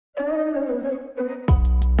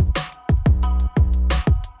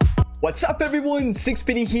What's up everyone,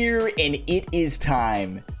 Sixpenny here, and it is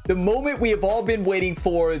time. The moment we have all been waiting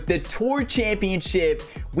for, the Tour Championship.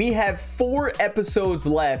 We have 4 episodes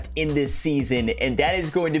left in this season, and that is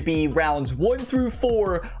going to be rounds 1 through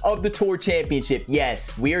 4 of the Tour Championship.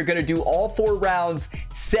 Yes, we are going to do all 4 rounds,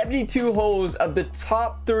 72 holes of the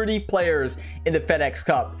top 30 players in the FedEx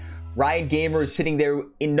Cup. Ryan Gamer is sitting there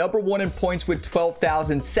in #1 in points with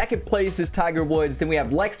 12,000. Second place is Tiger Woods. Then we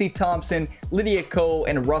have Lexi Thompson, Lydia Ko,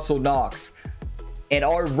 and Russell Knox. And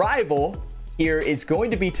our rival here is going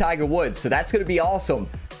to be Tiger Woods. So that's going to be awesome.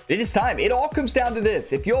 It is time. It all comes down to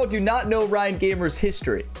this. If you all do not know Ryan Gamer's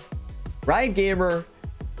history, Ryan Gamer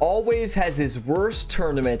always has his worst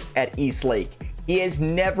tournaments at East Lake. He has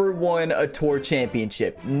never won a Tour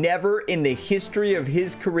Championship. Never in the history of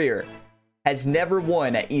his career has never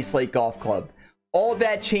won at East Lake Golf Club. All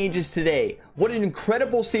that changes today. What an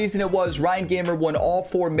incredible season it was. Ryan Gamer won all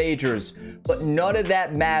 4 majors, but none of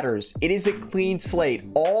that matters. It is a clean slate.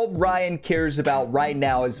 All Ryan cares about right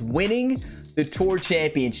now is winning the Tour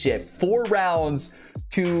Championship. 4 rounds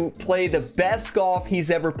to play the best golf he's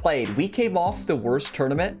ever played. We came off the worst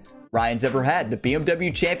tournament Ryan's ever had. The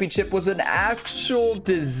BMW Championship was an actual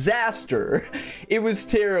disaster. It was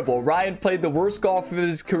terrible. Ryan played the worst golf of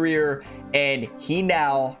his career, and he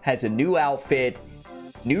now has a new outfit.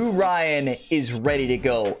 New Ryan is ready to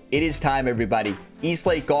go. It is time, everybody. East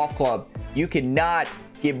Lake Golf Club. You cannot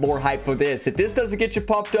get more hype for this. If this doesn't get you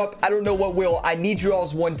pumped up, I don't know what will. I need your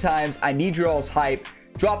all's one times. I need your all's hype.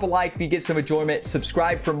 Drop a like if you get some enjoyment.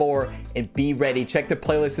 Subscribe for more, and be ready. Check the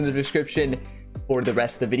playlist in the description for the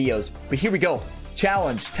rest of the videos. But here we go.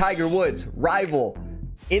 Challenge Tiger Woods rival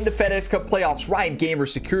in the FedEx Cup playoffs. Ryan Gamer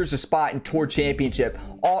secures a spot in Tour Championship.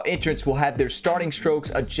 All entrants will have their starting strokes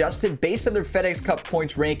adjusted based on their FedEx Cup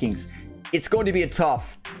points rankings. It's going to be a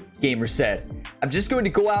tough, Gamer said. I'm just going to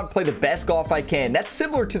go out and play the best golf I can. That's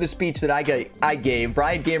similar to the speech that I gave.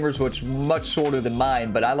 Ryan Gamer's was much shorter than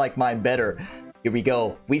mine, but I like mine better. Here we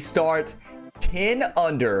go. We start 10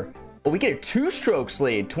 under. Well, we get a 2-strokes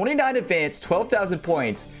lead, 29 advanced, 12,000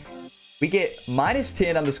 points. We get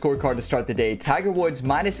 -10 on the scorecard to start the day. Tiger Woods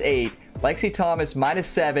 -8, Lexi Thomas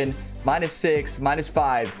 -7, -6,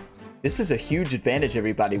 -5. This is a huge advantage,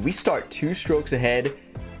 everybody. We start 2 strokes ahead.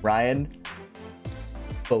 Ryan,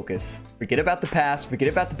 focus. Forget about the past. Forget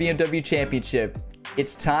about the BMW Championship.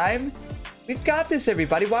 It's time. We've got this,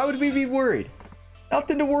 everybody. Why would we be worried?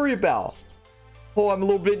 Nothing to worry about. Oh, I'm a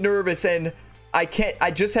little bit nervous, and I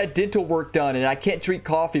just had dental work done, and I can't drink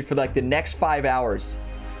coffee for like the next 5 hours.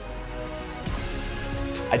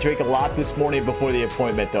 I drank a lot this morning before the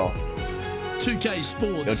appointment, though. 2K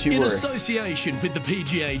Sports, in association with the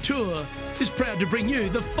PGA Tour, is proud to bring you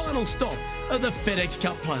the final stop of the FedEx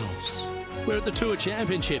Cup playoffs. We're at the Tour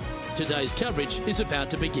Championship. Today's coverage is about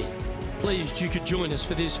to begin. Pleased you could join us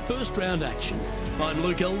for this first round action. I'm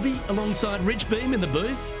Luke Elvey alongside Rich Beam in the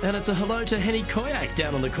booth, and it's a hello to Henny Koyak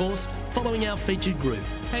down on the course following our featured group.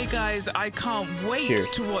 Hey guys, I can't wait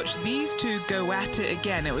to watch these two go at it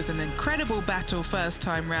again. It was an incredible battle first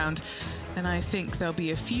time round, and I think there'll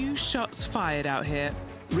be a few shots fired out here.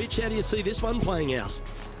 Rich, how do you see this one playing out?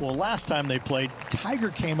 Well, last time they played, Tiger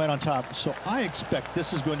came out on top, so I expect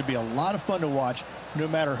this is going to be a lot of fun to watch no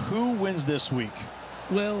matter who wins this week.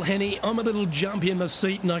 Well, Henny, I'm a little jumpy in my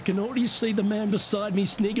seat, and I can already see the man beside me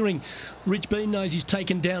sniggering. Rich Beam knows he's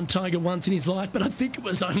taken down Tiger once in his life, but I think it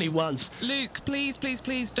was only once. Luke, please, please,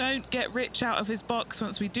 please don't get Rich out of his box.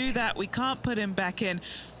 Once we do that, we can't put him back in.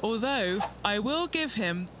 Although, I will give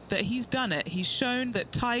him that he's done it. He's shown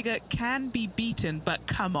that Tiger can be beaten, but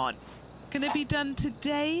come on. Can it be done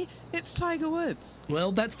today? It's Tiger Woods.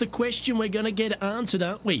 Well, that's the question we're going to get answered,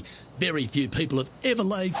 aren't we? Very few people have ever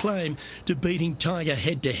laid claim to beating Tiger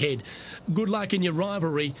head-to-head. Good luck in your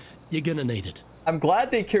rivalry. You're going to need it. I'm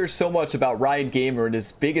glad they care so much about Ryan Gamer in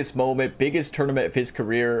his biggest moment, biggest tournament of his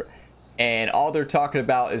career, and all they're talking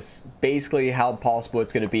about is basically how impossible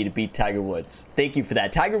it's going to be to beat Tiger Woods. Thank you for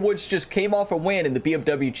that. Tiger Woods just came off a win in the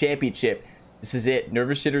BMW Championship. This is it.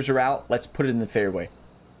 Nervous jitters are out. Let's put it in the fairway.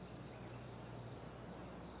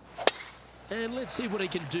 And let's see what he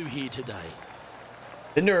can do here today.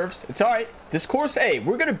 The nerves. It's all right. This course, hey,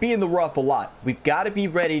 we're going to be in the rough a lot. We've got to be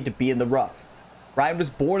ready to be in the rough. Ryan was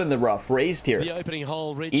born in the rough, raised here. The opening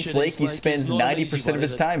hole, Rich, East Lake, he spends 90% of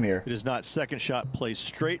his time here. It is not. Second shot plays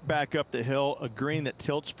straight back up the hill. A green that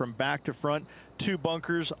tilts from back to front. 2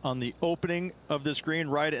 bunkers on the opening of this green,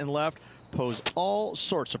 right and left, pose all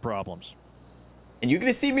sorts of problems. And you're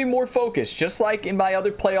going to see me more focused, just like in my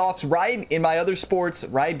other playoffs. Ryan, in my other sports,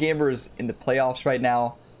 Ryan Gamer is in the playoffs right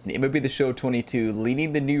now. And MLB The Show 22,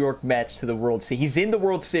 leading the New York Mets to the World Series. He's in the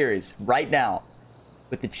World Series right now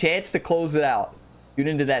with the chance to close it out. Tune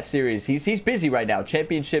into that series. He's busy right now.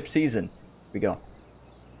 Championship season. Here we go.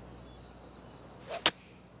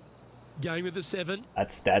 Going with the 7.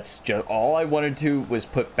 That's just all I wanted to was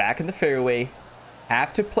put back in the fairway.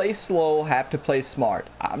 Have to play slow, have to play smart.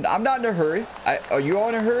 I'm not in a hurry. Are you all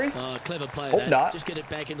in a hurry? Clever play. Hope not. Just get it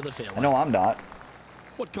back into the fairway. No, I'm not.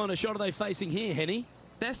 What kind of shot are they facing here, Henny?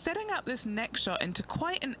 They're setting up this next shot into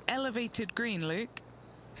quite an elevated green, Luke.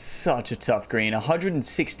 Such a tough green.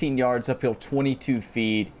 116 yards uphill, 22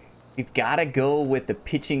 feet. You've got to go with the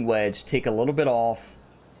pitching wedge, take a little bit off,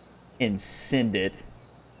 and send it.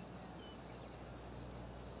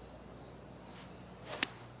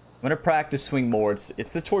 I'm going to practice swing more.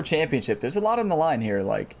 It's the Tour Championship. There's a lot on the line here.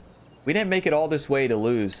 Like, we didn't make it all this way to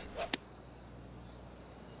lose.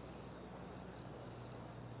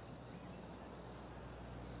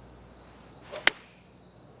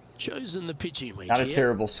 Chosen the pitching wedge. Not a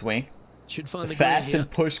terrible swing. Should find the fast and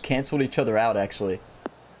push canceled each other out, actually.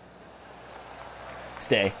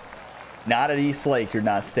 Stay. Not at East Lake, you're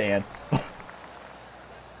not staying.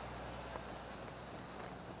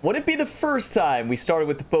 Would it be the first time we started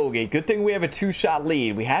with the bogey? Good thing we have a 2-shot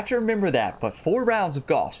lead. We have to remember that. But 4 rounds of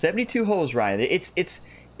golf, 72 holes, Ryan. It's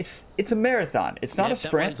a marathon. It's not a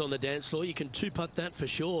sprint. That one's on the dance floor. You can 2-putt that for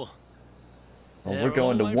sure. Well, we're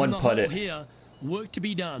going to 1-putt it. Here. Work to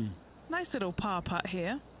be done. Nice little par putt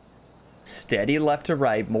here. Steady left to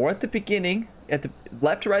right. More at the beginning. At the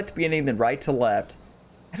left to right at the beginning, then right to left.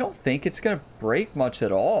 I don't think it's going to break much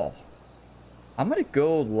at all. I'm going to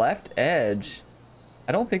go left edge.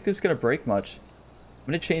 I don't think this is going to break much. I'm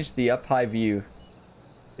going to change the up high view.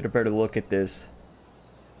 Get a better look at this.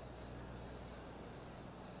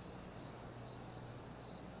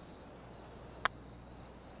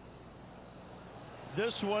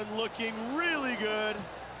 This one looking really good.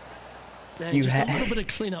 You just a little bit of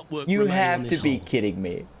cleanup work. You have to be kidding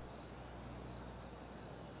me.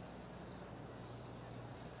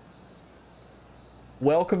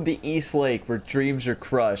 Welcome to East Lake, where dreams are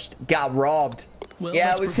crushed. Got robbed. Well,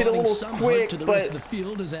 yeah, it was hit a little quick, to the but rest of the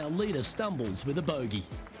field as our leader stumbles with a bogey.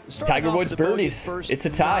 Tiger Woods birdies. It's a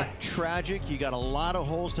tie. Not tragic. You got a lot of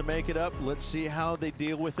holes to make it up. Let's see how they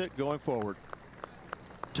deal with it going forward.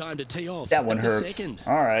 Time to tee off. That one hurts.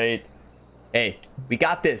 All right. Hey, we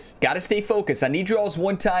got this. Got to stay focused. I need you all's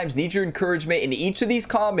 1-times. Need your encouragement in each of these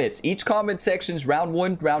comments. Each comment section's round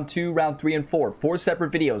 1, round 2, round 3, and 4. 4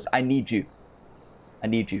 separate videos. I need you. I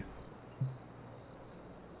need you.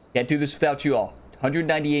 Can't do this without you all.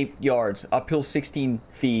 198 yards, uphill 16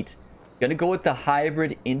 feet. Gonna go with the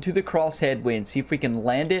hybrid into the cross headwind. See if we can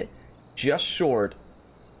land it just short.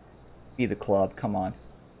 Be the club. Come on.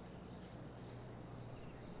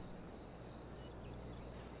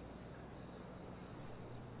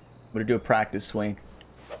 I'm gonna do a practice swing.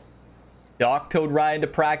 Doc told Ryan to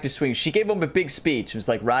practice swing. She gave him a big speech. It was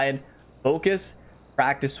like, Ryan, focus,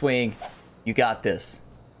 practice swing. You got this.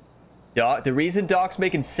 Doc, the reason Doc's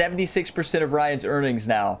making 76% of Ryan's earnings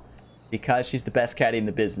now, because she's the best caddy in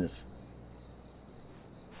the business.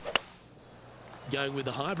 Going with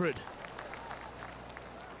the hybrid.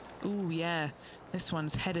 Ooh, yeah. This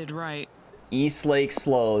one's headed right. East Lake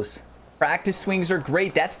slows. Practice swings are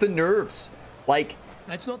great. That's the nerves. Like,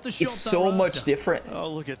 that's not the shot. It's so much different. Oh,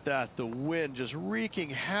 look at that. The wind just wreaking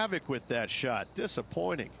havoc with that shot.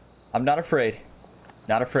 Disappointing. I'm not afraid.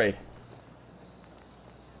 Not afraid.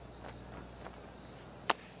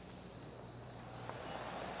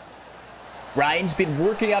 Ryan's been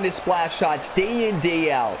working on his splash shots day in,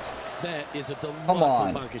 day out. That is a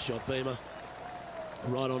delightful bunker shot, Beamer.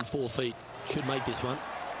 Right on 4 feet. Should make this one.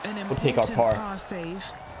 We'll take our par. Save.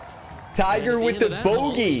 Tiger with the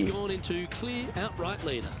bogey. He's gone into clear outright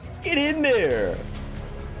leader. Get in there.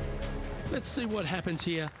 Let's see what happens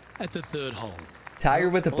here at the 3rd hole. Tiger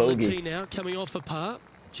with a bogey. On the tee now, coming off a par.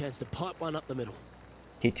 Chance to pipe one up the middle.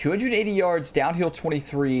 Okay, 280 yards, downhill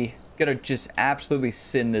 23. Gonna just absolutely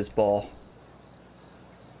send this ball.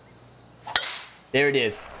 There it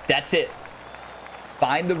is. That's it.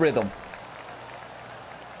 Find the rhythm.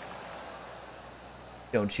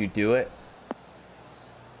 Don't you do it.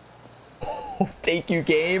 Oh, thank you,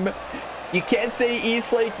 game. You can't say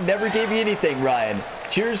East Lake never gave you anything, Ryan.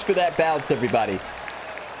 Cheers for that bounce, everybody.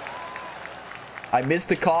 I missed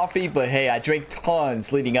the coffee, but hey, I drank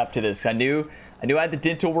tons leading up to this. I knew I had the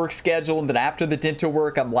dental work scheduled, and then after the dental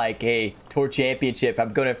work, I'm like, hey, Tour Championship,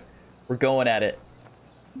 we're going at it.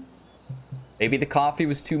 Maybe the coffee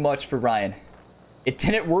was too much for Ryan. It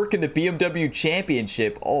didn't work in the BMW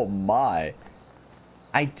Championship. Oh my.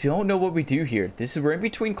 I don't know what we do here. We're in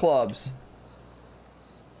between clubs.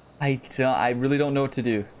 I really don't know what to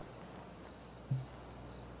do.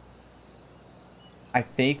 I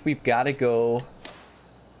think we've got to go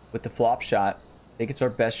with the flop shot. I think it's our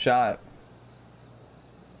best shot.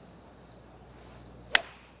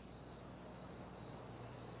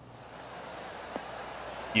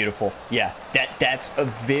 Beautiful. Yeah, that's a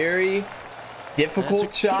very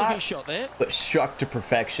difficult shot there, but struck to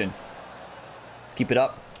perfection. Let's keep it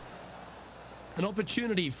up. An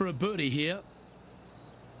opportunity for a birdie here.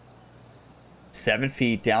 7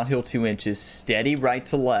 feet, downhill 2 inches, steady right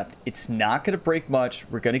to left. It's not going to break much.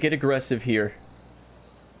 We're going to get aggressive here.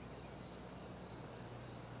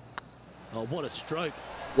 Oh, what a stroke.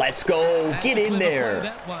 Let's go. Get in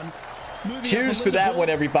there. Cheers for that one,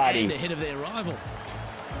 everybody. Ahead of their rival.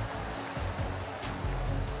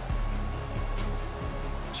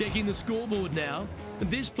 Checking the scoreboard now.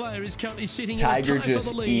 This player is currently sitting Tiger in a tie just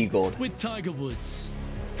for the lead eagled. With Tiger Woods.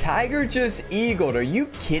 Tiger just eagled. Are you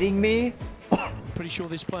kidding me? Pretty sure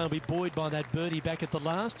this player will be buoyed by that birdie back at the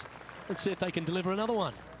last. Let's see if they can deliver another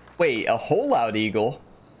one. Wait, a hole out eagle,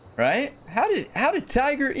 right? How did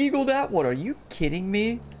Tiger eagle that one? Are you kidding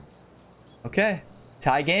me? Okay,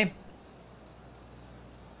 tie game.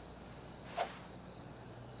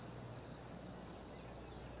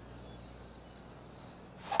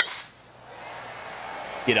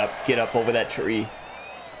 Get up over that tree.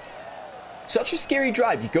 Such a scary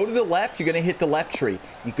drive. You go to the left, you're going to hit the left tree.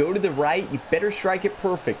 You go to the right, you better strike it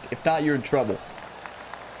perfect. If not, you're in trouble.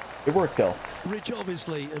 It worked, though. Rich,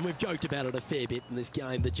 obviously, and we've joked about it a fair bit in this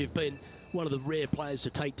game, that you've been one of the rare players to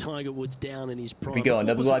take Tiger Woods down in his prime. Here we go,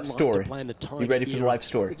 another life story. You ready for the life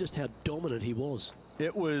story? Just how dominant he was.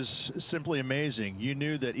 It was simply amazing. You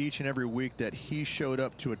knew that each and every week that he showed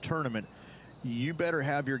up to a tournament, you better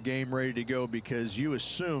have your game ready to go, because you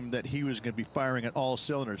assumed that he was going to be firing at all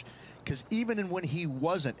cylinders. Because even when he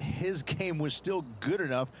wasn't, his game was still good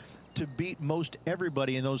enough to beat most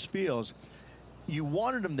everybody in those fields. You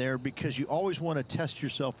wanted him there because you always want to test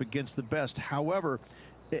yourself against the best. However,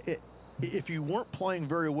 if you weren't playing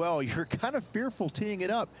very well, you're kind of fearful teeing it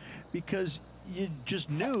up, because you just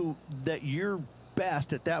knew that your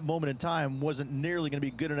best at that moment in time wasn't nearly going to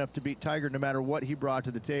be good enough to beat Tiger, no matter what he brought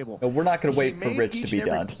to the table. No, we're not going to wait for Rich to be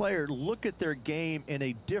done. Every player look at their game in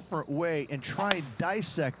a different way and try and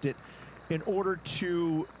dissect it in order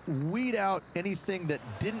to weed out anything that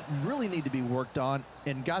didn't really need to be worked on,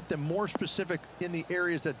 and got them more specific in the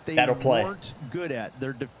areas that they weren't good at.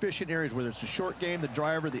 Their deficient areas, whether it's the short game, the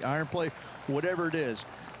driver, the iron play, whatever it is.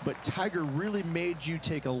 But Tiger really made you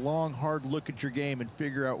take a long, hard look at your game and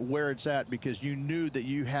figure out where it's at, because you knew that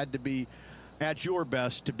you had to be at your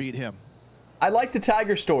best to beat him. I like the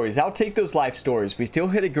Tiger stories. I'll take those life stories. We still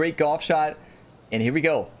hit a great golf shot. And here we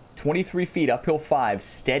go. 23 feet, uphill 5.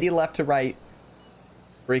 Steady left to right.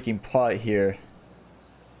 Breaking putt here.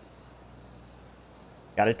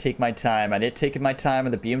 Got to take my time. I did take my time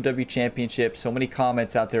on the BMW Championship. So many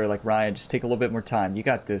comments out there like, Ryan, just take a little bit more time. You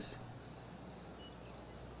got this.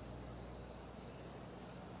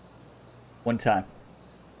 One time.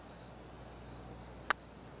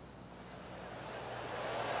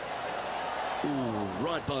 Ooh,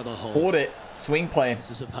 right by the hole. Hold it. Swing plane.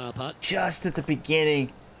 This is a par putt. Just at the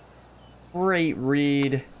beginning. Great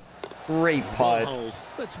read. Great putt.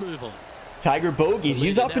 Let's move on. Tiger bogeyed.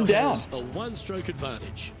 He's up and down. A one-stroke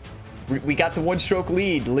advantage. We got the one-stroke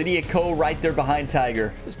lead. Lydia Ko right there behind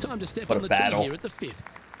Tiger. It's time to step on the tee here at the 5th.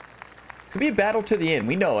 It's going to be a battle to the end.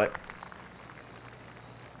 We know it.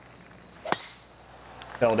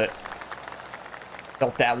 Felt it.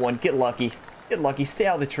 Felt that one. Get lucky. Get lucky. Stay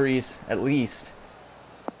out of the trees, at least.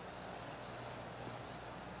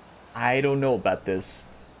 I don't know about this.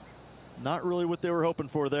 Not really what they were hoping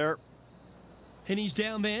for there. And he's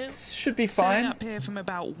down there. Should be fine. Setting up here from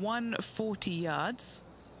about 140 yards.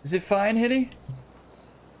 Is it fine, Hitty?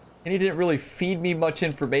 And he didn't really feed me much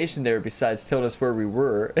information there besides telling us where we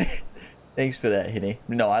were. Thanks for that, Hitty.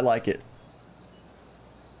 No, I like it.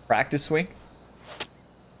 Practice swing.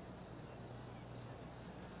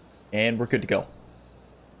 And we're good to go.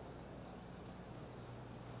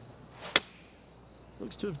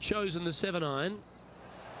 Looks to have chosen the 7-iron.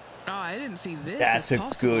 Oh, I didn't see this. That's a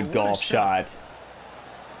good golf shot.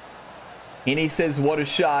 And he says, what a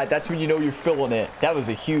shot. That's when you know you're feeling it. That was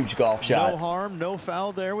a huge golf shot. No harm, no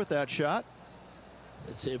foul there with that shot.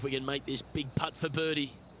 Let's see if we can make this big putt for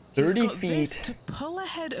birdie. 30 He's got feet. This to pull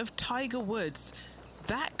ahead of Tiger Woods.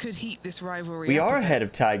 That could heat this rivalry. We are ahead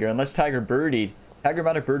of Tiger, unless Tiger birdied. Tiger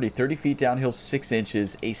about a birdie. 30 feet downhill, 6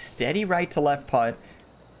 inches. A steady right to left putt.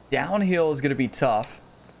 Downhill is going to be tough.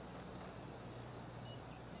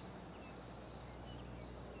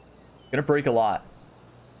 Going to break a lot.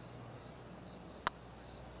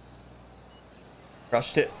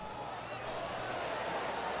 Crushed it. That's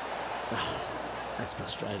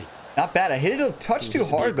frustrating. Not bad. I hit it a touch too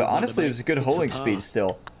hard, but honestly, it was a good holding speed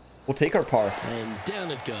still. We'll take our par. And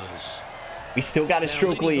down it goes. We still got a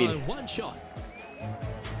stroke lead.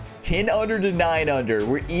 10 under to 9 under.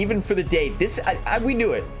 We're even for the day. This, we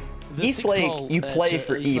knew it. East Lake, you play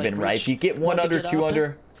for even, right? If you get 1 under, 2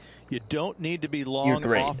 under. You don't need to be long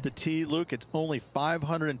off the tee, Luke. It's only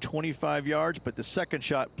 525 yards, but the second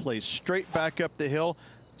shot plays straight back up the hill,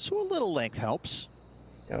 so a little length helps.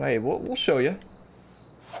 Yeah, hey, we'll show you.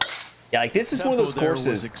 Yeah, like this is one of those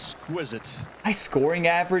courses. Exquisite. My scoring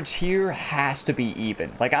average here has to be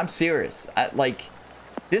even. Like, I'm serious. Like,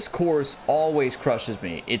 this course always crushes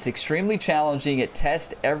me. It's extremely challenging. It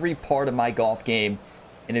tests every part of my golf game.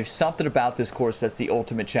 And there's something about this course that's the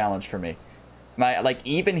ultimate challenge for me. Like,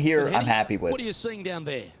 even here, I'm happy with. What are you seeing down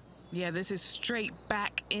there? Yeah, this is straight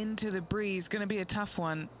back into the breeze. Going to be a tough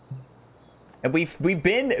one. And we've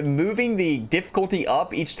been moving the difficulty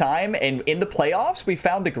up each time, and in the playoffs, we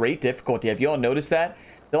found the great difficulty. Have you all noticed that?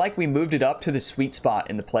 I feel like we moved it up to the sweet spot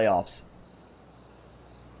in the playoffs,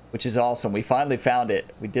 which is awesome. We finally found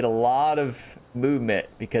it. We did a lot of movement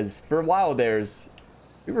because for a while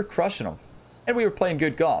we were crushing them, and we were playing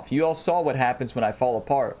good golf. You all saw what happens when I fall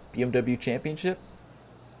apart. BMW Championship.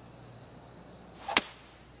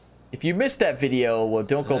 If you missed that video, well,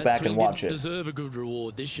 don't go back and watch it. Deserve a good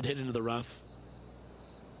reward. This should head into the rough.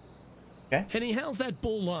 Okay. Henny, how's that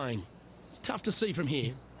ball lying? It's tough to see from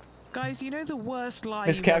here. Guys, you know the worst lie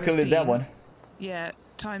Miscalculated that one. Yeah,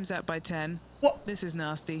 times that by 10. What? This is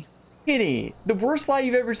nasty. Henny, the worst lie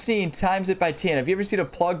you've ever seen times it by 10. Have you ever seen a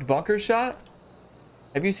plugged bunker shot?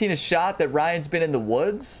 Have you seen a shot that Ryan's been in the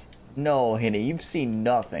woods? No, Henny, you've seen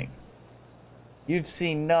nothing. You've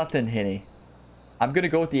seen nothing, Henny. I'm going to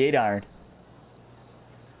go with the 8-iron.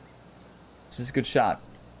 This is a good shot.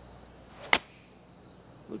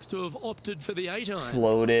 Looks to have opted for the 8-iron.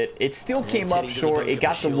 Slowed it. It still came up short. It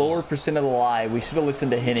got the lower percent of the lie. We should have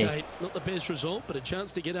listened to Henny. Okay, not the best result, but a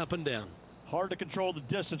chance to get up and down. Hard to control the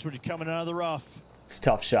distance when you're coming out of the rough. It's a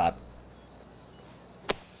tough shot.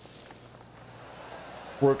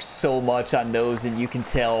 Works so much on those, and you can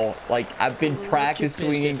tell. Like, I've been practice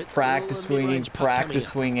swinging. In the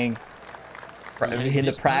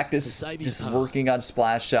practice, just working on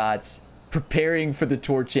splash shots, preparing for the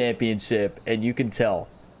Tour Championship, and you can tell.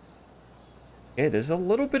 Okay, there's a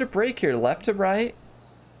little bit of break here, left to right.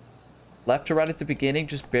 Left to right at the beginning,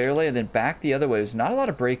 just barely, and then back the other way. There's not a lot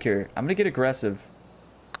of break here. I'm gonna get aggressive.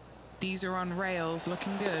 These are on rails,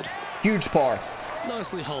 looking good. Huge par.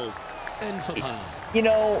 Nicely holed, and for par. You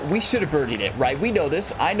know, we should have birdied it, right? We know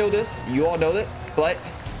this. I know this. You all know that. But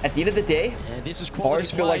at the end of the day,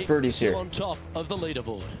 pars feel like birdies here. On top of the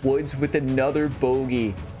leaderboard. Woods with another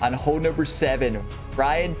bogey on hole number 7.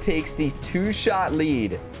 Ryan takes the 2-shot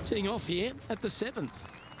lead. Teeing off here at the 7th.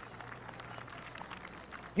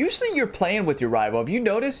 Usually you're playing with your rival. Have you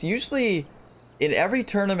noticed? Usually in every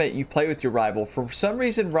tournament you play with your rival. For some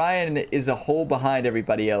reason, Ryan is a hole behind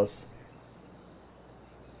everybody else.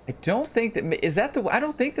 I don't think that... Is that the... I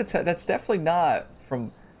don't think that's definitely not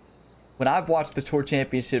from... When I've watched the Tour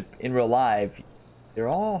Championship in real life, they're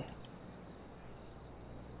all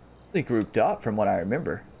really grouped up from what I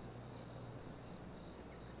remember.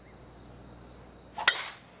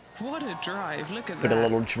 What a drive. Look at that. Put a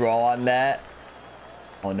little draw on that.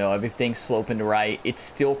 Oh no, everything's sloping to right. It's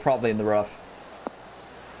still probably in the rough.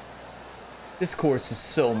 This course is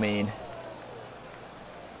so mean.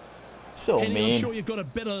 So mean. I'm sure you've got a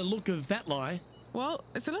better look of that lie. Well,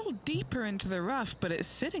 it's a little deeper into the rough, but it's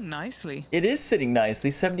sitting nicely. It is sitting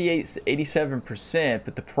nicely, 78, 87%,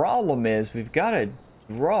 but the problem is we've got to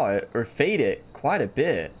draw it or fade it quite a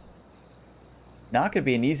bit. Not going to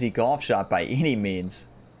be an easy golf shot by any means.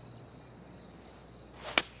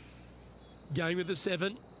 Going with the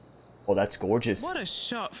 7. Oh, that's gorgeous. What a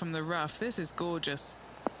shot from the rough. This is gorgeous.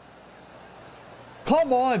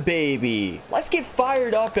 Come on, baby. Let's get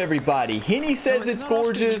fired up, everybody. Henny says it's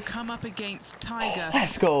gorgeous. Come up against Tiger.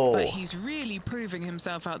 Let's go. But he's really proving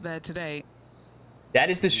himself out there today.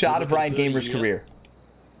 That is the shot of Ryan Gamer's career.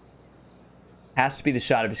 Has to be the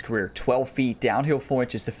shot of his career. 12 feet, downhill 4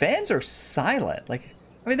 inches. The fans are silent. Like,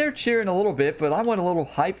 I mean, they're cheering a little bit, but I want a little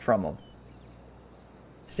hype from them.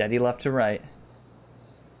 Steady left to right.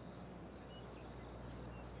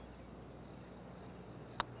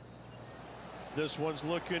 This one's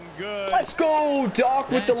looking good. Let's go, Doc,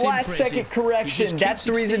 with the last second correction. That's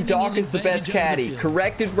the reason Doc is the best caddy.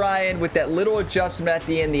 Corrected Ryan with that little adjustment at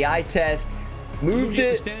the end, the eye test. Moved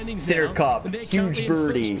it, center cup. Huge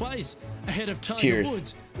birdie.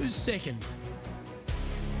 Cheers. Who's second?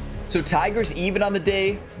 So Tiger's even on the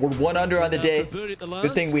day. We're 1 under on the day.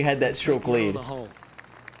 Good thing we had that stroke lead.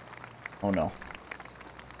 Oh no.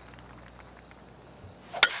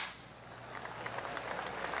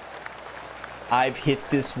 I've hit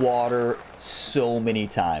this water so many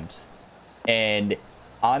times. And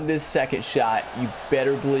on this second shot, you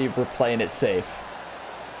better believe we're playing it safe.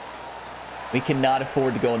 We cannot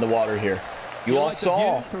afford to go in the water here. You all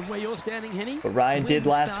saw from where you're standing, Henny? what Ryan did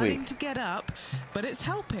last week. Starting to get up, but it's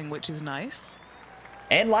helping, which is nice.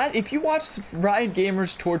 And if you watched Ryan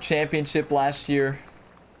Gamer's Tour Championship last year,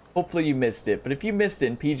 hopefully you missed it. But if you missed it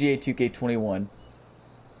in PGA 2K21,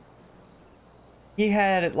 he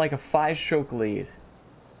had like a 5-stroke lead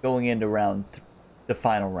going into the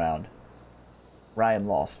final round. Ryan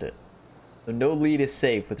lost it. So no lead is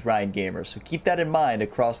safe with Ryan Gamer. So keep that in mind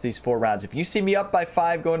across these 4 rounds. If you see me up by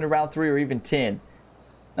 5 going to round 3 or even 10,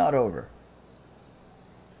 not over.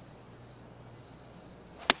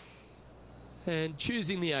 And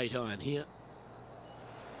choosing the 8-iron here.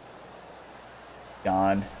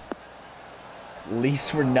 Gone. At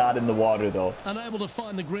least we're not in the water though. Unable to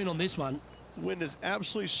find the green on this one. Wind is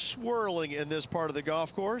absolutely swirling in this part of the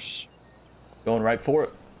golf course. Going right for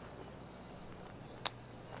it.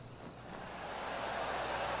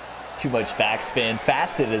 Too much backspin.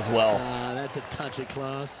 Fasted as well. That's a touch of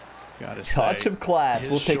class. Touch of class.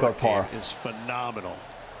 We'll take our par. Is phenomenal.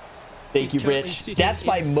 Thank you, Rich. That's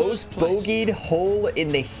my most bogeyed hole in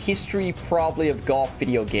the history probably of golf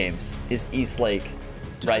video games. Is East Lake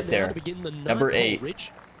right there. Number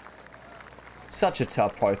 8. Such a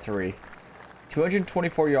tough par 3.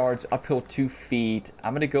 224 yards, uphill 2 feet.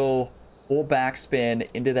 I'm going to go full backspin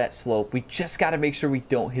into that slope. We just got to make sure we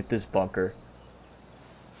don't hit this bunker.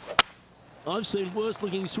 I've seen worse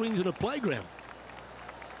looking swings in a playground.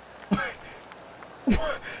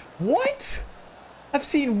 What? I've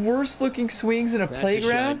seen worse looking swings in a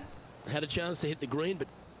playground? Had a chance to hit the green, but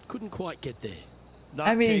couldn't quite get there.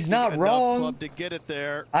 I mean, he's not wrong. Club to get it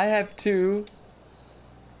there. I have 2.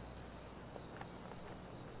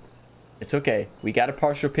 It's okay. We got to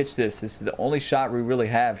partial pitch this. This is the only shot we really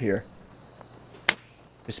have here.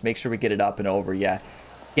 Just make sure we get it up and over. Yeah.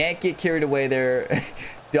 Can't get carried away there.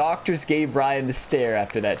 Doc just gave Ryan the stare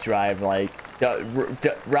after that drive. Like,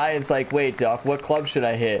 Ryan's like, wait, Doc, what club should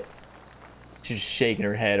I hit? She's shaking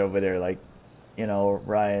her head over there like, you know,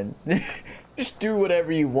 Ryan, just do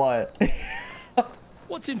whatever you want.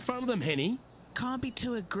 What's in front of them, Henny? Can't be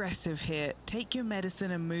too aggressive here. Take your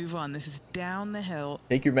medicine and move on. This is down the hill.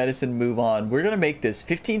 Take your medicine, move on. We're going to make this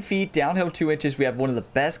 15 feet, downhill 2 inches. We have one of the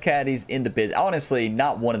best caddies in the biz. Honestly,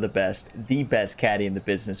 not one of the best caddy in the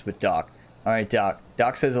business with Doc. All right, Doc.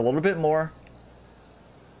 Doc says a little bit more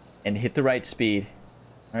and hit the right speed.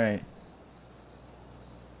 All right.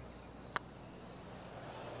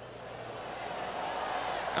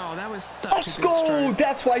 Oh, that was such Let's a good go! stroke.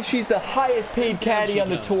 That's why she's the highest paid caddy on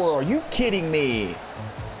the tour. Are you kidding me?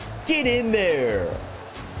 Get in there.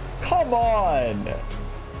 Come on.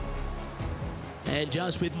 And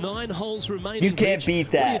just with 9 holes remaining, you can't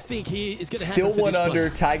beat that. What do you think here is going to still happen 1 under.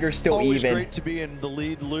 Tiger still Always even. Great to be in the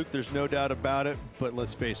lead, Luke. There's no doubt about it. But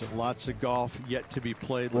let's face it, lots of golf yet to be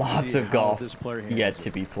played. Lots of golf yet to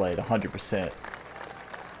be played. 100%.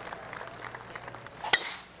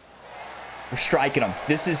 We're striking them.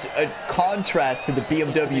 This is a contrast to the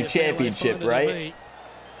BMW Championship, right?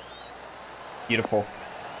 Beautiful.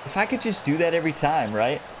 If I could just do that every time,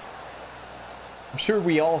 right? I'm sure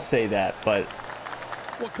we all say that, but...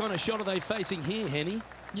 What kind of shot are they facing here, Henny?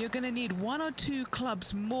 You're going to need 1 or 2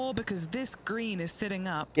 clubs more because this green is sitting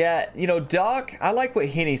up. Yeah, you know, Doc, I like what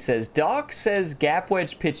Henny says. Doc says gap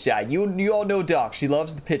wedge pitch shot. You all know Doc. She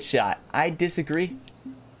loves the pitch shot. I disagree.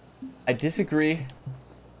 I disagree.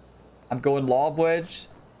 I'm going lob wedge.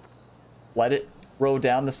 Let it roll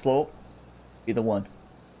down the slope. Be the one.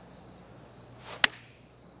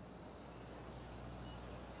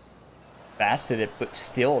 Fasted it, but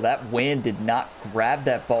still, that wind did not grab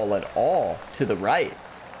that ball at all to the right.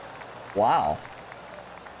 Wow.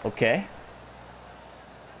 Okay.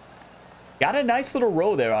 Got a nice little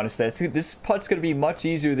row there, honestly. This putt's going to be much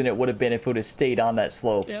easier than it would have been if it would have stayed on that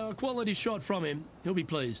slope. Yeah, a quality shot from him. He'll be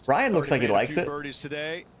pleased. Ryan looks like he likes it. Birdies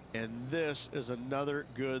today, and this is another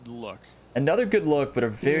good look. Another good look, but a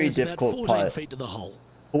very difficult about 14 putt. Feet to the hole.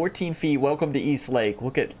 14 feet. Welcome to East Lake.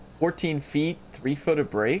 Look at 14 feet, 3-foot of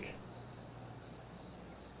break.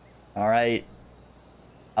 All right.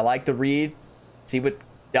 I like the read. See what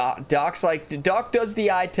Doc's like. Doc does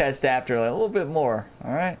the eye test after, like, a little bit more.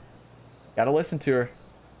 All right. Gotta listen to her.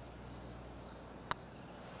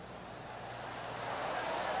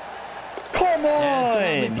 Come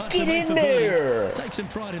on! Get in there! Take some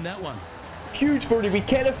pride in that one. Huge birdie. We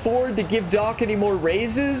can't afford to give Doc any more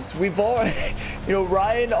raises. We've all, you know,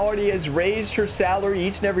 Ryan already has raised her salary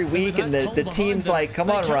each and every week, and the team's like, come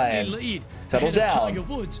on, Ryan, settle down. Tiger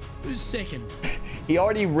Woods, who's second. He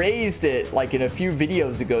already raised it like in a few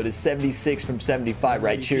videos ago to 76 from 75,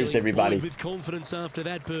 right? Cheers, everybody. With confidence after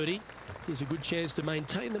that birdie, here's a good chance to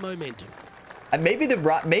maintain the momentum. Maybe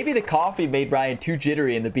the coffee made Ryan too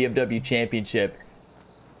jittery in the BMW Championship.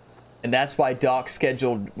 And that's why Doc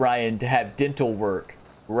scheduled Ryan to have dental work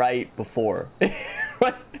right before.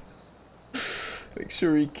 Right? Make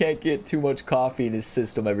sure he can't get too much coffee in his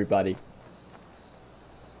system, everybody.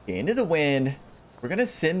 Okay, into the wind. We're going to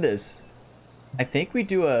send this. I think we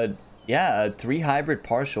do a 3 hybrid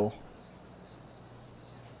partial.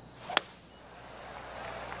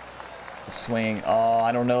 Swing. Oh,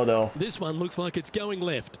 I don't know, though. This one looks like it's going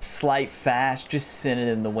left. Slight fast. Just send it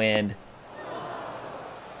in the wind.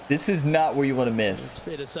 This is not where you want to miss. It's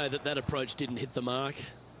fair to say that that approach didn't hit the mark.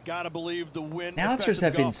 Gotta believe the wind. Announcers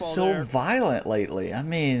have been so violent lately. I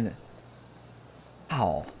mean,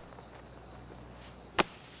 how?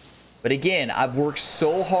 But again, I've worked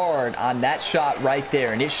so hard on that shot right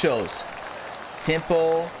there, and it shows.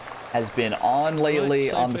 Tempo has been on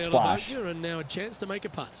lately on the splash. And now a chance to make a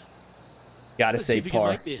putt. Gotta say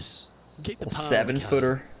par. This.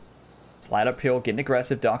 7-footer. Slide uphill, getting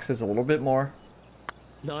aggressive. Doc says a little bit more.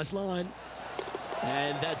 Nice line.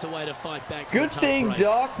 And that's a way to fight back. Good thing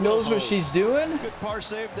Doc knows what she's doing. Good par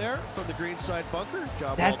save there from the green side bunker.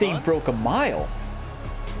 Job that well thing done. broke a mile.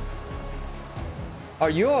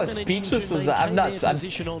 Are you all speechless as I'm not?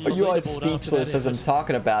 Are you all speechless as I'm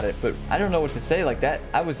talking about it? But I don't know what to say like that.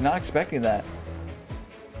 I was not expecting that.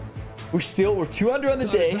 We're 2 under on the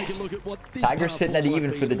day. Tiger's sitting at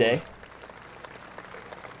even for the day.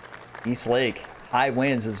 East Lake, high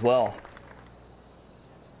winds as well.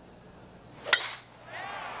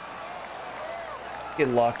 Get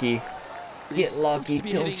lucky. Get lucky.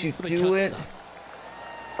 Don't you do it.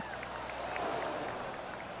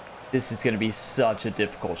 This is going to be such a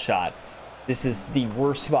difficult shot. This is the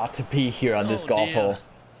worst spot to be here on this golf hole.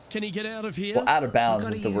 Can he get out of here? Well, out of bounds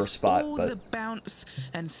is the worst spot. All but the bounce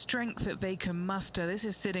and strength that they can muster. This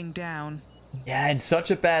is sitting down. Yeah, and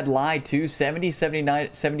such a bad lie too. 70, 79,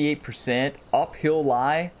 78%. Uphill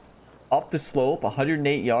lie. Up the slope.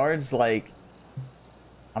 108 yards. Like,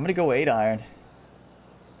 I'm going to go 8-iron.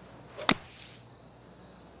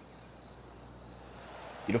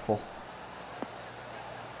 Beautiful.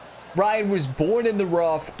 Ryan was born in the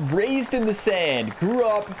rough, raised in the sand, grew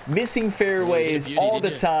up missing fairways all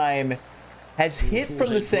the time, has hit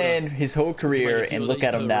from the sand his whole career, and look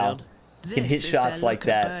at him now. Can hit shots like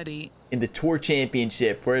that in the Tour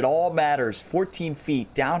Championship where it all matters. 14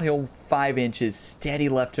 feet, downhill 5 inches, steady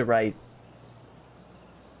left to right.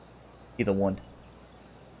 Either one.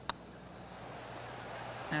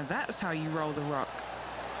 Now that's how you roll the rock.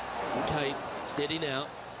 Okay, steady now.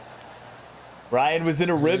 Ryan was in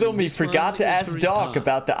a rhythm. He forgot to ask Doc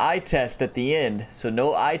about the eye test at the end. So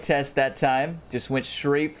no eye test that time. Just went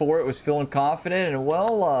straight for it. Was feeling confident. And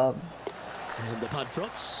well, and the putt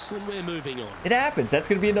drops, and we're moving on. It happens. That's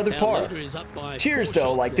going to be another par. Cheers,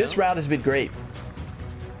 though. Like, this round has been great.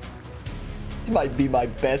 This might be my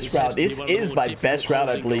best round. This is my best round,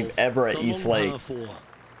 I believe, ever at East Lake.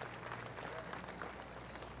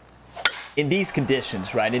 In these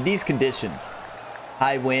conditions, right? In these conditions.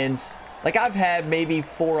 High winds. Like, I've had maybe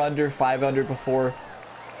 4 under, 5 under before.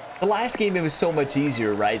 The last game, it was so much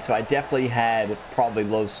easier, right? So I definitely had probably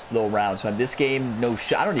low rounds. So in this game, no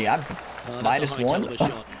shot. I don't even. I'm -1.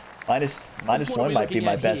 -1 might be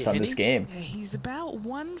my best on this game. Yeah, he's about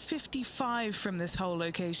 155 from this whole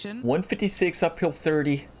location. 156 uphill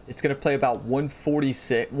 30. It's going to play about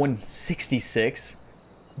 166.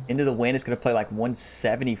 Into the wind, it's going to play like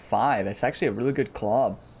 175. That's actually a really good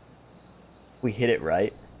club. We hit it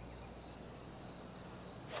right.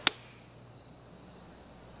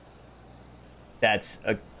 That's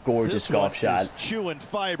a gorgeous golf shot. Chewing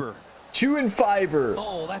fiber. Chewing fiber.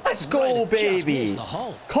 Oh, let's go, baby.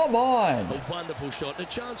 Come on. A wonderful shot. A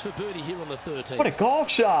chance for birdie here on the 13th. What a golf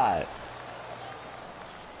shot.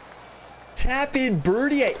 Tap in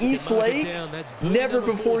birdie at East Lake. Never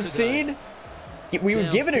before seen. We were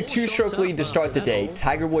given a 2-stroke lead to start the day.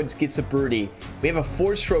 Tiger Woods gets a birdie. We have a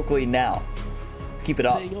 4-stroke lead now. Let's keep it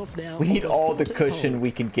up. We need all the cushion we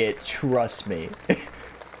can get. Trust me.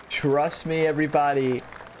 Trust me, everybody.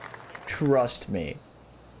 Trust me.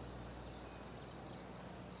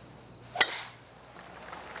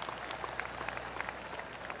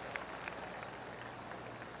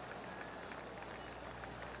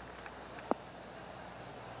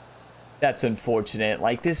 That's unfortunate.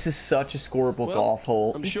 Like, this is such a scoreable golf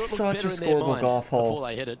hole. It's such a scoreable golf hole.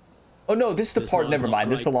 Oh, no, this is the part. Never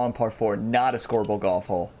mind. This is a long par 4. Not a scoreable golf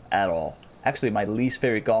hole at all. Actually, my least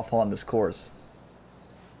favorite golf hole on this course.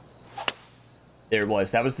 There it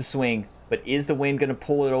was. That was the swing. But is the wind going to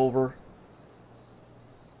pull it over?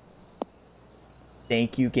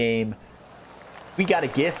 Thank you, game. We got a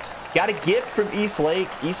gift. Got a gift from East Lake.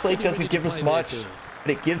 East Lake doesn't give us much,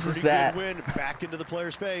 but it gives us that. Wind back into the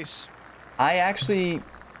player's face. I actually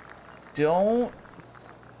don't.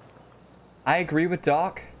 I agree with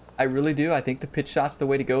Doc. I really do. I think the pitch shot's the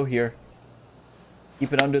way to go here.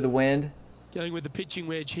 Keep it under the wind. Going with the pitching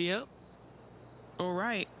wedge here. All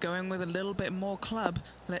right, going with a little bit more club.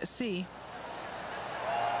 Let's see.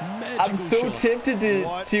 Magical I'm so shot. tempted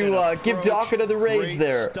to give Doc another raise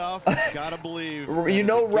there. Gotta believe. You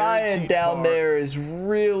know Ryan down there is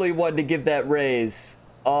really wanting to give that raise.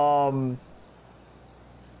 What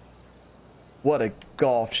a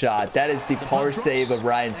golf shot. That is the par save of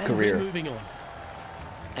Ryan's career. Moving on.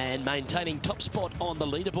 And maintaining top spot on the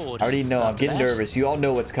leaderboard. I already know. I'm getting nervous. You all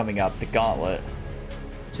know what's coming up. The gauntlet.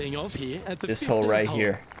 Teeing off here at the This hole right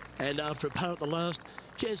here. And after a par at the last,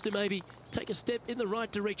 chance to maybe take a step in the right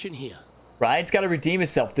direction here. Ryan's got to redeem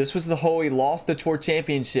himself. This was the hole he lost the Tour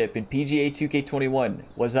Championship in PGA 2K21.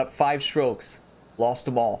 Was up 5 strokes. Lost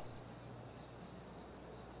them all.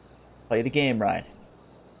 Play the game, Ryan.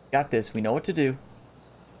 Got this. We know what to do.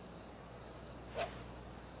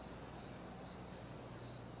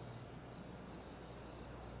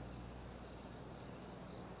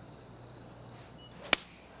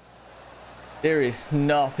 There is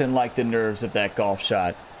nothing like the nerves of that golf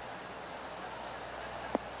shot.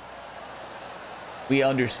 We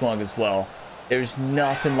underswung as well. There's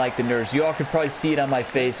nothing like the nerves. You all can probably see it on my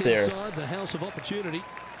face there. Inside the house of opportunity.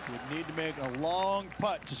 Would need to make a long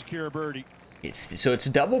putt to secure a birdie. So it's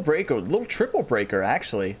a double breaker, a little triple breaker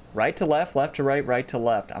actually. Right to left, left to right, right to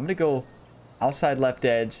left. I'm gonna go outside left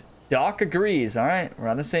edge. Doc agrees. All right, we're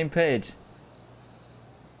on the same page.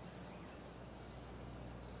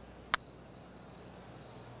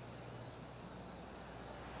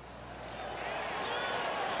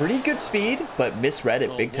 Pretty good speed, but misread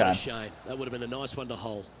it big time. What a shame. That would have been a nice one to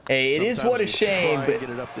hole. Hey, it is what a shame, but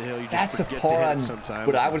that's a par on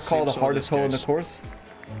what I would call the hardest hole in the course.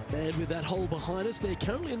 And with that hole behind us, they're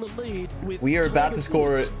currently in the lead. We are about to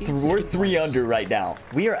score. We're 3 under right now.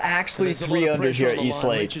 We are actually 3 under here at East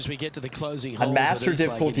Lake. As we get to the closing on master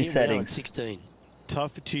difficulty settings. 16.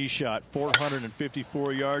 Tough tee shot,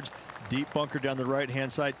 454 yards, deep bunker down the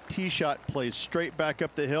right-hand side. Tee shot plays straight back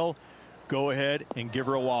up the hill. Go ahead and give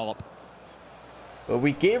her a wallop. Well,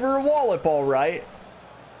 we gave her a wallop, all right.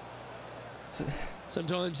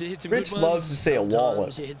 Sometimes you hit some Rich good loves to say a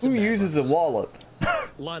wallop. Who uses a wallop?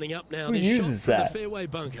 Lining up now. Who uses that? The fairway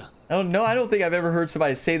bunker. Oh no, I don't think I've ever heard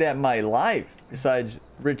somebody say that in my life besides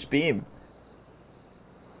Rich Beam.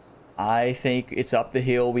 I think it's up the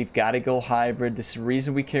hill. We've got to go hybrid. This is the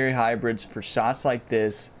reason we carry hybrids for shots like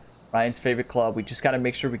this. Ryan's favorite club. We just got to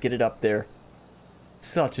make sure we get it up there.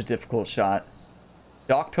 Such a difficult shot.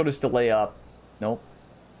 Doc told us to lay up. Nope.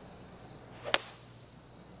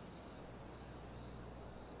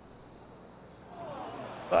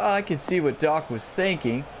 Well, I can see what Doc was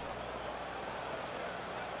thinking.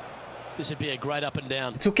 This would be a great up and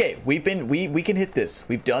down. It's okay. We can hit this.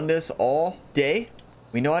 We've done this all day.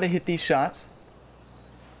 We know how to hit these shots.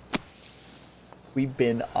 We've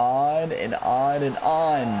been on and on and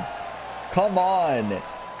on. Come on.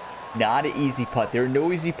 Not an easy putt. There are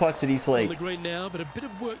no easy putts at East Lake. On the green now, but a bit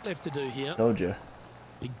of work left to do here. Told you.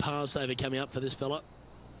 Big par saver coming up for this fella.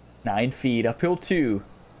 9 feet, uphill 2.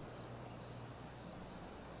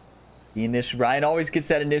 The initial Ryan always gets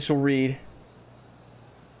that initial read.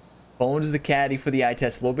 Bones the caddy for the eye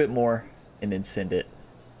test a little bit more, and then send it.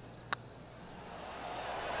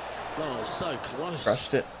 Oh, so close.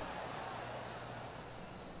 Crushed it.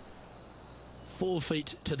 4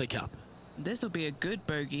 feet to the cup. This will be a good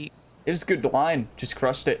bogey. It was a good line. Just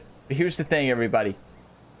crushed it. But here's the thing, everybody.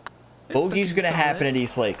 Bogey's going to happen at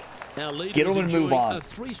East Lake. Get them and move on. A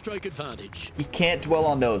 3-stroke advantage. You can't dwell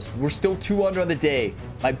on those. We're still 2 under on the day.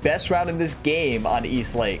 My best round in this game on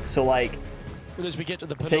East Lake. So, like, and as we get to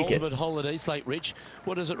the penultimate hole at East Lake, Rich,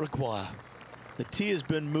 what does it require? The tee has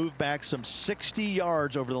been moved back some 60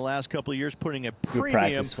 yards over the last couple of years, putting a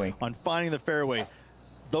premium on finding the fairway.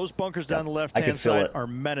 Those bunkers down the left-hand side are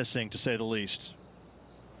menacing, to say the least.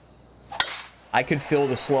 I could feel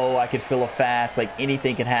the slow. I could feel a fast. Like,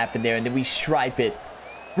 anything can happen there. And then we stripe it.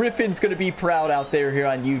 Griffin's going to be proud out there here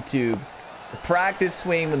on YouTube. The practice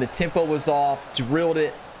swing when the tempo was off. Drilled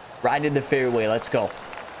it right in the fairway. Let's go.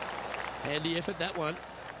 Handy effort, that one.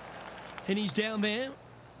 And he's down there.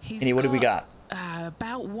 Kenny, what do we got?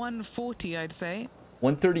 About 140, I'd say.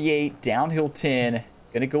 138, downhill 10.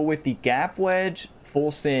 Gonna go with the gap wedge,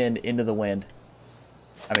 full send into the wind.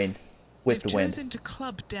 I mean, with the wind. We've chosen to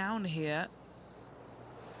club down here.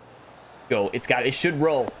 Go. It should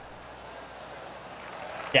roll.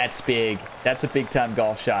 That's big. That's a big time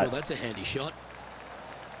golf shot. Well, that's a handy shot.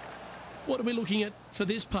 What are we looking at for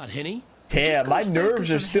this putt, Henny? Damn, my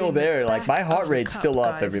nerves are still there. Like, my heart rate's still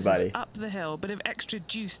up, everybody. Up the hill, bit of extra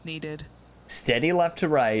juice needed. Steady left to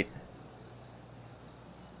right.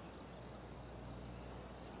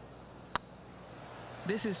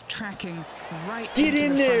 This is tracking right. Get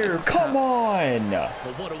in there. Come on. Well,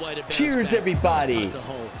 what a way to Cheers, everybody.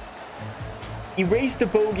 Erase the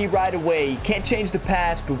bogey right away. Can't change the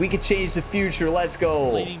past, but we can change the future. Let's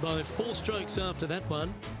go. Leading by 4 strokes after that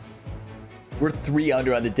one. We're 3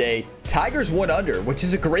 under on the day. Tiger's 1 under, which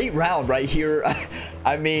is a great round right here.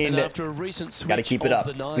 I mean, after a recent switch, gotta keep it up.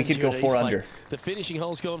 We could go 4 under. The finishing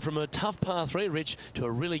hole's gone from a tough par 3, Rich, to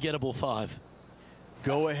a really gettable 5.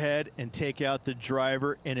 Go ahead and take out the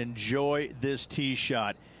driver and enjoy this tee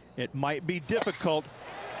shot. It might be difficult,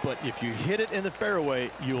 but if you hit it in the fairway,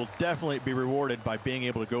 you'll definitely be rewarded by being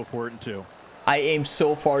able to go for it in 2. I aimed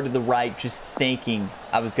so far to the right just thinking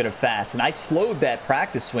I was going to fast. And I slowed that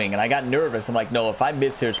practice swing, and I got nervous. I'm like, no, if I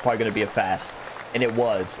miss here, it's probably going to be a fast. And it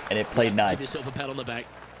was, and it played nice. Give yourself a pat on the back.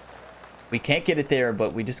 We can't get it there,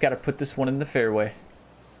 but we just got to put this one in the fairway.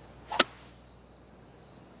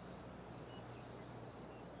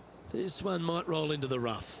 This one might roll into the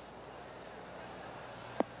rough.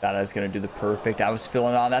 Thought I was going to do the perfect. I was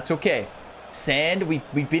feeling on. That's okay. Sand,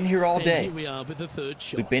 we've been here all day. Here we are with the 3rd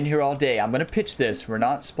shot. We've been here all day. I'm going to pitch this. We're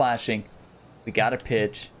not splashing. We got to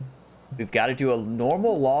pitch. We've got to do a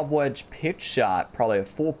normal lob wedge pitch shot. Probably a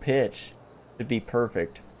full pitch. It'd be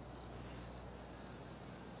perfect.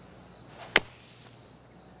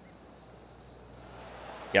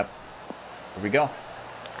 Yep. Here we go.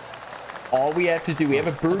 All we have to do, we have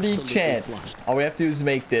a birdie chance. All we have to do is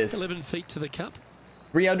make this. 11 feet to the cup.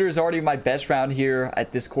 3 under is already my best round here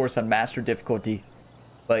at this course on master difficulty.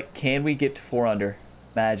 But can we get to 4 under?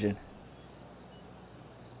 Imagine.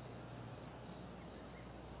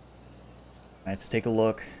 Let's take a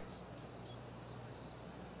look.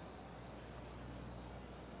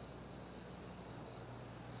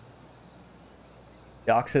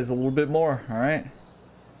 Doc says a little bit more. All right.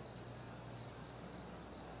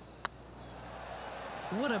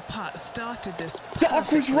 What a putt started this.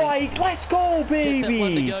 Doc was right. Let's go,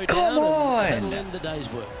 baby. Come on. The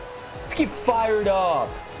day's work. Let's get fired up.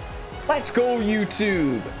 Let's go,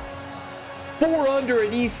 YouTube. 4 under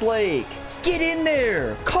at East Lake. Get in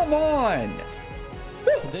there. Come on.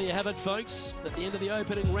 There you have it, folks. At the end of the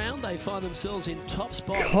opening round, they find themselves in top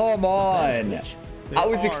spot. Come on. I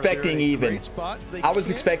was expecting even. I was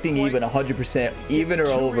expecting even 100%, even or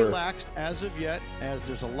over. Relaxed as of yet, as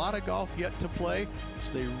there's a lot of golf yet to play,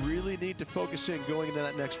 so they really need to focus in going into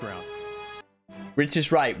that next round. Rich is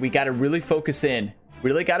right. We got to really focus in.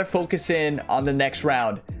 Really got to focus in on the next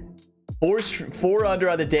round. 4 under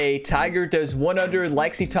on the day. Tiger does 1 under.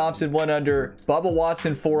 Lexi Thompson 1 under. Bubba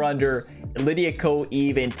Watson 4 under. Lydia Ko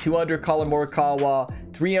even. 2 under. Colin Morikawa.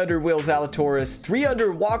 3 under. Will Zalatoris. 3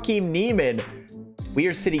 under. Joaquin Neiman. We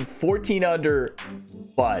are sitting 14 under,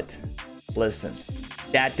 but listen,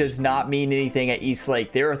 that does not mean anything at East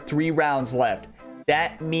Lake. There are 3 rounds left.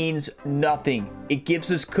 That means nothing. It gives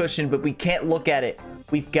us cushion, but we can't look at it.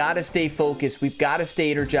 We've got to stay focused. We've got to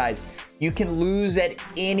stay energized. You can lose at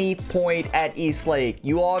any point at East Lake.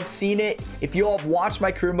 You all have seen it. If you all have watched my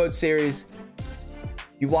career mode series,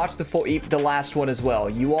 you watched the last one as well.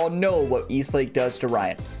 You all know what East Lake does to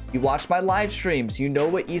Ryan. You watch my live streams. You know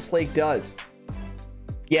what East Lake does.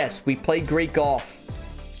 Yes, we play great golf,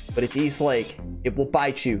 but it's East Lake. It will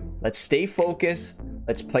bite you. Let's stay focused.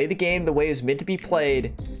 Let's play the game the way it's meant to be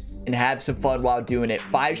played and have some fun while doing it.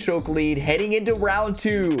 5-stroke lead heading into round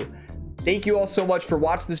 2. Thank you all so much for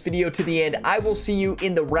watching this video to the end. I will see you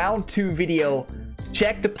in the round 2 video.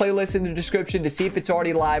 Check the playlist in the description to see if it's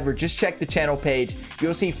already live, or just check the channel page.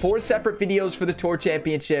 You'll see 4 separate videos for the Tour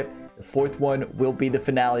Championship. The 4th one will be the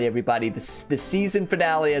finale, everybody. The season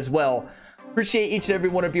finale as well. Appreciate each and every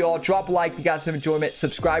one of you all. Drop a like if you got some enjoyment.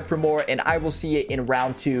 Subscribe for more, and I will see you in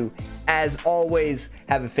round 2. As always,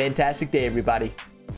 have a fantastic day, everybody.